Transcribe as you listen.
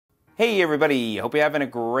Hey everybody, hope you're having a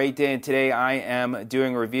great day, and today I am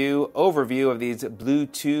doing a overview of these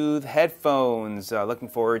Bluetooth headphones. Looking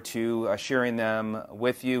forward to sharing them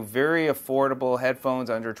with you. Very affordable headphones,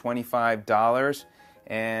 under $25,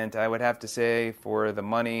 and I would have to say for the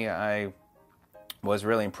money I was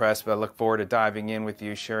really impressed, but I look forward to diving in with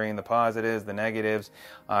you, sharing the positives, the negatives,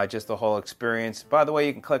 just the whole experience. By the way,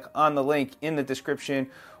 you can click on the link in the description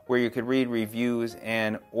where you could read reviews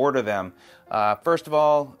and order them. First of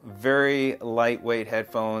all, very lightweight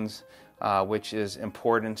headphones, which is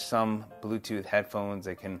important. Some Bluetooth headphones,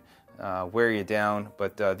 they can wear you down,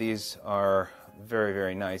 but these are very,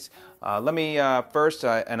 very nice. Let me first,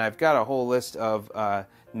 and I've got a whole list of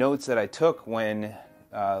notes that I took when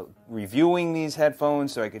reviewing these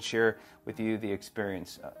headphones so I could share with you the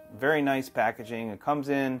experience. Very nice packaging. It comes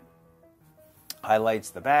in, highlights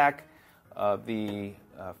the back of the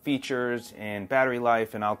features and battery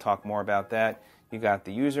life, and I'll talk more about that. You got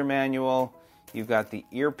the user manual, you've got the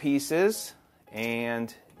earpieces,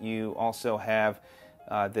 and you also have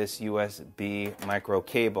this USB micro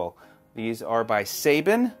cable. These are by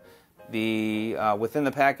Saben. The within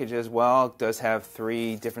the package as well does have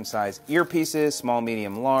 3 different size earpieces, small,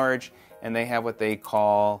 medium, large, and they have what they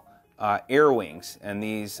call AirWings, and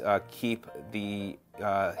these keep the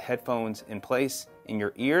headphones in place in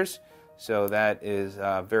your ears. So that is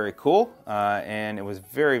very cool, and it was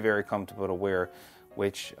very, very comfortable to wear,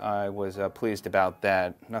 which I was pleased about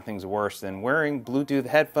that. Nothing's worse than wearing Bluetooth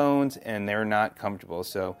headphones and they're not comfortable,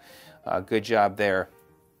 so good job there.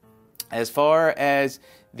 As far as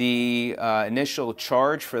the initial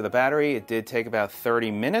charge for the battery, it did take about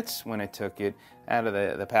 30 minutes when I took it out of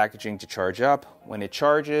the packaging to charge up. When it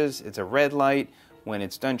charges, it's a red light. When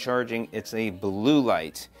it's done charging, it's a blue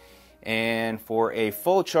light. And for a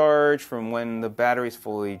full charge, from when the battery's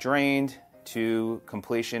fully drained to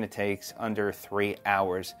completion, it takes under 3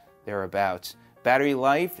 hours, thereabouts. Battery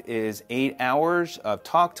life is 8 hours of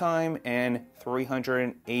talk time and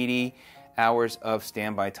 380 hours of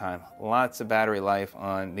standby time. Lots of battery life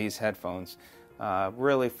on these headphones.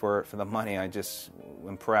 Really, for the money, I'm just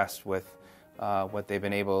impressed with what they've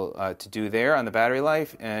been able to do there on the battery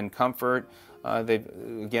life and comfort.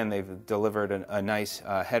 They've delivered a nice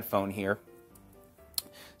headphone here.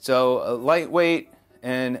 So lightweight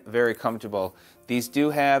and very comfortable. These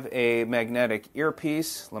do have a magnetic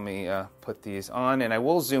earpiece. Let me put these on, and I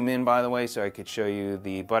will zoom in, by the way, so I could show you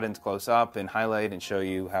the buttons close up and highlight and show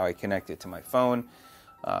you how I connect it to my phone.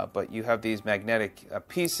 But you have these magnetic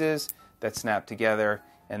pieces that snap together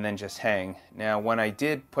and then just hang. Now, when I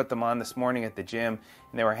did put them on this morning at the gym,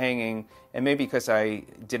 and they were hanging, and maybe because I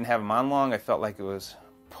didn't have them on long, I felt like it was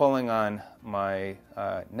pulling on my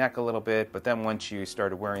neck a little bit, but then once you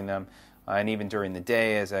started wearing them, and even during the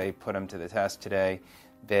day as I put them to the test today,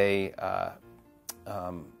 they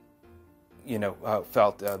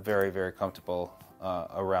felt very, very comfortable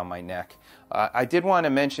around my neck. I did want to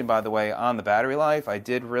mention, by the way, on the battery life, I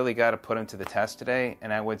did really got to put them to the test today,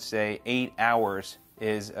 and I would say 8 hours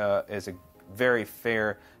is a very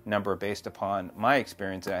fair number based upon my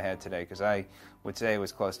experience that I had today, because I would say it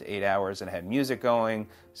was close to 8 hours, and I had music going,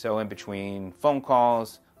 so in between phone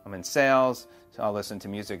calls, I'm in sales, so I'll listen to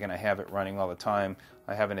music and I have it running all the time.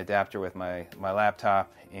 I have an adapter with my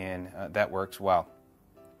laptop, and that works well.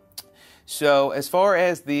 So as far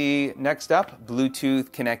as the next up,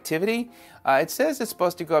 Bluetooth connectivity, it says it's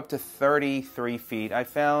supposed to go up to 33 feet. I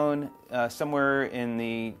found somewhere in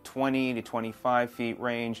the 20 to 25 feet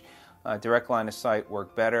range. Direct line of sight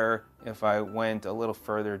worked better. If I went a little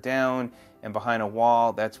further down and behind a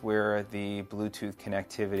wall, that's where the Bluetooth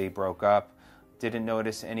connectivity broke up. Didn't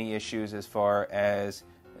notice any issues as far as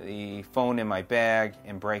the phone in my bag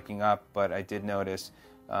and breaking up, but I did notice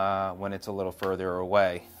when it's a little further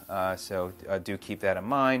away. So do keep that in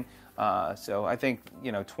mind. So I think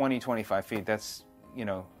 20-25 feet, that's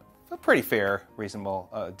a pretty fair,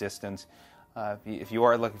 reasonable distance. If you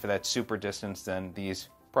are looking for that super distance, then these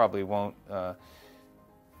probably won't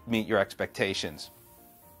meet your expectations.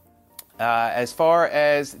 As far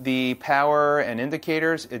as the power and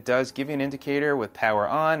indicators, it does give you an indicator with power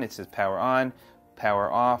on. It says power on.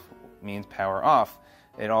 Power off means power off.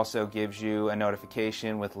 It also gives you a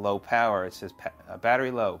notification with low power. It says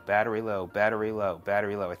battery low, battery low, battery low,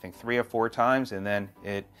 battery low, I think 3 or 4 times, and then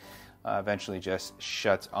it eventually just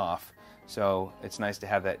shuts off. So it's nice to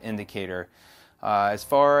have that indicator. As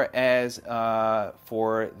far as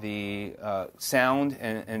for the sound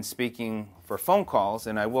and speaking for phone calls,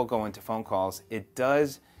 and I will go into phone calls, it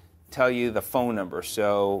does tell you the phone number.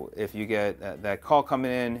 So if you get that call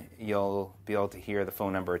coming in, you'll be able to hear the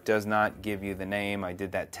phone number. It does not give you the name. I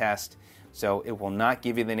did that test. So it will not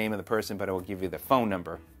give you the name of the person, but it will give you the phone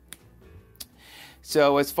number.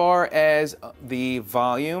 So as far as the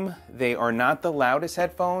volume, they are not the loudest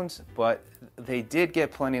headphones, but they did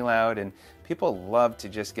get plenty loud, and people love to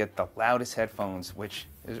just get the loudest headphones, which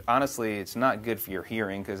is, honestly, it's not good for your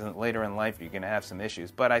hearing because later in life you're going to have some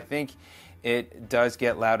issues. But I think it does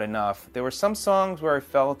get loud enough. There were some songs where I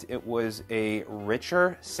felt it was a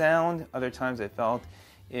richer sound. Other times I felt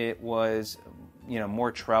it was,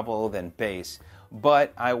 more treble than bass.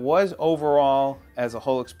 But I was overall, as a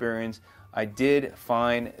whole experience, I did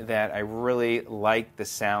find that I really liked the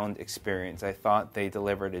sound experience. I thought they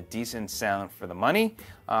delivered a decent sound for the money,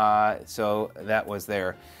 so that was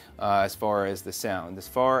there as far as the sound. As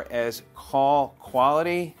far as call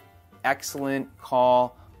quality, excellent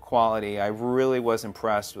call quality. I really was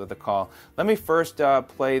impressed with the call. Let me first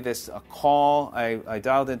play this call. I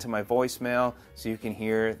dialed into my voicemail so you can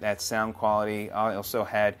hear that sound quality. I also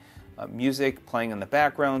had music playing in the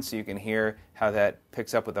background so you can hear how that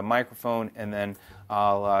picks up with the microphone, and then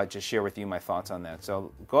I'll just share with you my thoughts on that.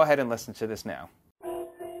 So go ahead and listen to this now.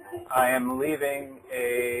 I am leaving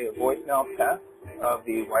a voicemail test of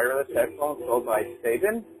the wireless headphones sold by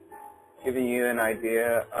Saben, giving you an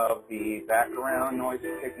idea of the background noise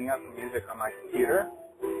picking up from music on my computer.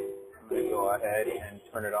 I'm going to go ahead and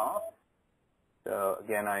turn it off. So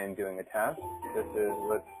again, I am doing a test. This is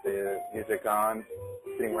with the music on,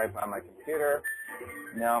 sitting right by my computer.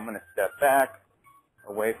 Now I'm going to step back,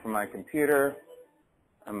 away from my computer.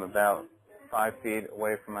 I'm about 5 feet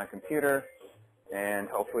away from my computer, and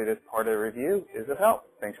hopefully this part of the review is of help.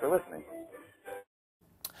 Thanks for listening.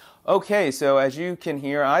 Okay, so as you can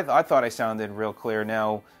hear, I thought I sounded real clear.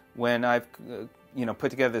 Now, when I've put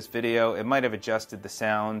together this video, it might have adjusted the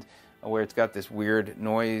sound where it's got this weird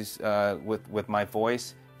noise with my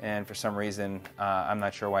voice, and for some reason I'm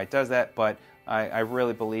not sure why it does that, but I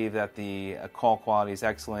really believe that the call quality is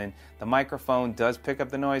excellent. The microphone does pick up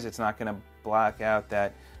the noise. It's not going to block out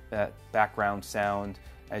that background sound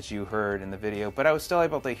as you heard in the video, but I was still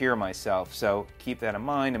able to hear myself, so keep that in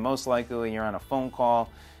mind. And most likely when you're on a phone call,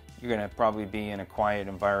 you're going to probably be in a quiet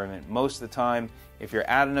environment most of the time. If you're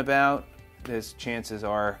out and about, there's chances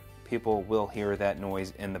are people will hear that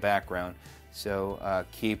noise in the background, so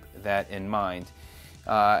keep that in mind.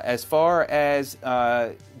 As far as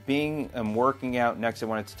being and working out, next I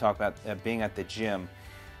wanted to talk about being at the gym.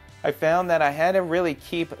 I found that I had to really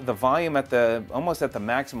keep the volume at almost at the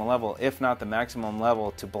maximum level, if not the maximum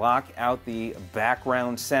level, to block out the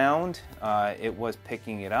background sound. It was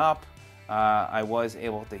picking it up. I was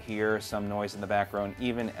able to hear some noise in the background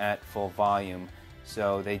even at full volume,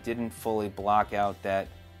 so they didn't fully block out that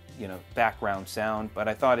background sound, but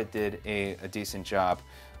I thought it did a decent job.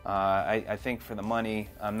 I think for the money,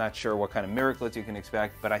 I'm not sure what kind of miracles you can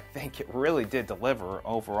expect, but I think it really did deliver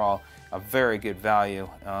overall a very good value.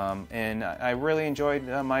 And I really enjoyed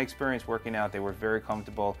my experience working out. They were very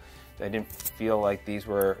comfortable. I didn't feel like these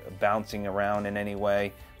were bouncing around in any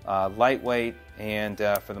way. Lightweight, and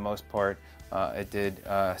for the most part, it did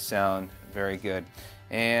sound very good.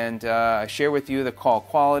 And I share with you the call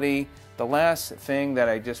quality. The last thing that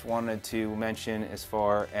I just wanted to mention, as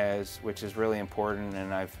far as, which is really important,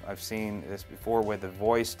 and I've seen this before where the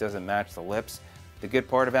voice doesn't match the lips. The good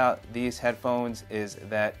part about these headphones is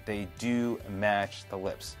that they do match the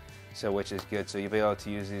lips, so which is good. So you'll be able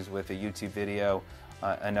to use these with a YouTube video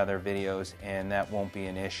and other videos, and that won't be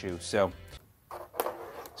an issue. So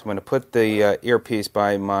I'm going to put the earpiece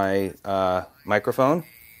by my microphone.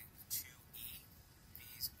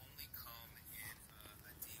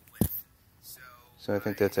 So I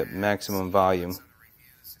think that's at maximum volume.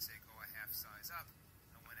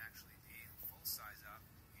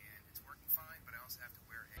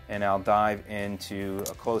 And I'll dive into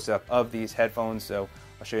a close-up of these headphones. So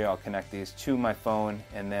I'll show you, I'll connect these to my phone,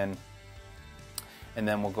 and then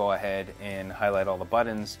we'll go ahead and highlight all the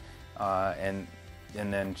buttons and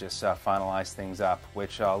then just finalize things up,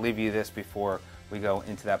 which I'll leave you this before we go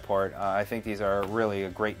into that part. I think these are really a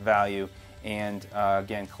great value. And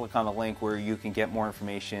again, click on the link where you can get more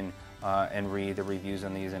information and read the reviews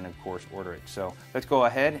on these, and of course order it. So let's go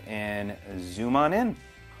ahead and zoom on in.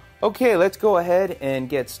 Okay, let's go ahead and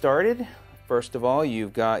get started. First of all,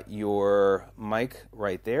 you've got your mic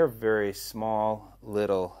right there, very small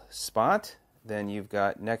little spot. Then you've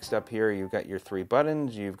got, next up here, you've got your 3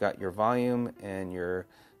 buttons. You've got your volume and your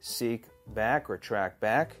seek back or track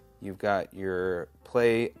back. You've got your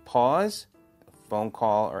play, pause, phone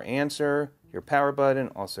call or answer, your power button,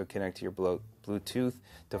 also connect to your Bluetooth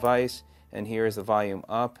device, and here's the volume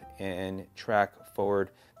up and track forward,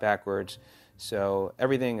 backwards. So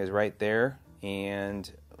everything is right there,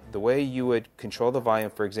 and the way you would control the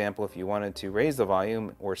volume, for example, if you wanted to raise the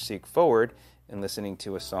volume or seek forward, in listening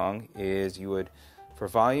to a song is for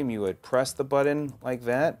volume, you would press the button like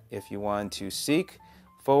that. If you want to seek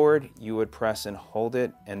forward, you would press and hold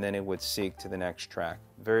it, and then it would seek to the next track.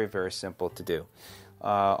 Very, very simple to do.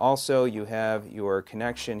 Also, you have your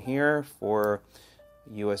connection here for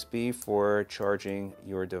USB for charging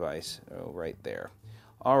your device right there.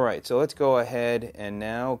 All right, so let's go ahead and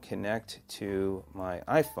now connect to my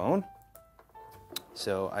iPhone.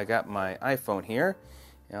 So I got my iPhone here.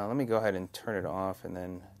 Now let me go ahead and turn it off and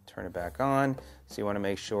then turn it back on. So you want to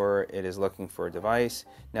make sure it is looking for a device.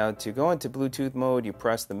 Now to go into Bluetooth mode, you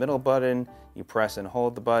press the middle button, you press and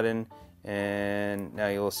hold the button, and now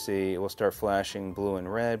you'll see it will start flashing blue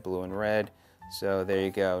and red, blue and red. So there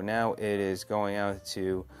you go. Now it is going out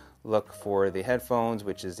to look for the headphones,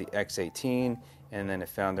 which is the X18, and then it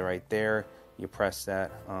found it right there. You press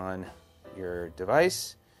that on your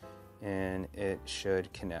device, and it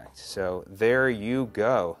should connect. So there you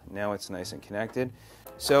go. Now it's nice and connected.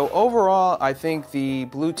 So overall, I think the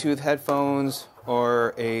Bluetooth headphones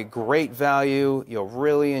are a great value. You'll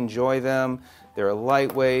really enjoy them. They're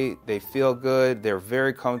lightweight, they feel good, they're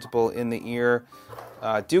very comfortable in the ear.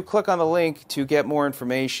 Do click on the link to get more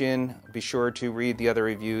information. Be sure to read the other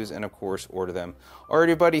reviews and, of course, order them. All right,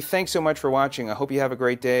 everybody, thanks so much for watching. I hope you have a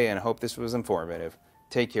great day, and I hope this was informative.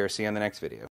 Take care. See you on the next video.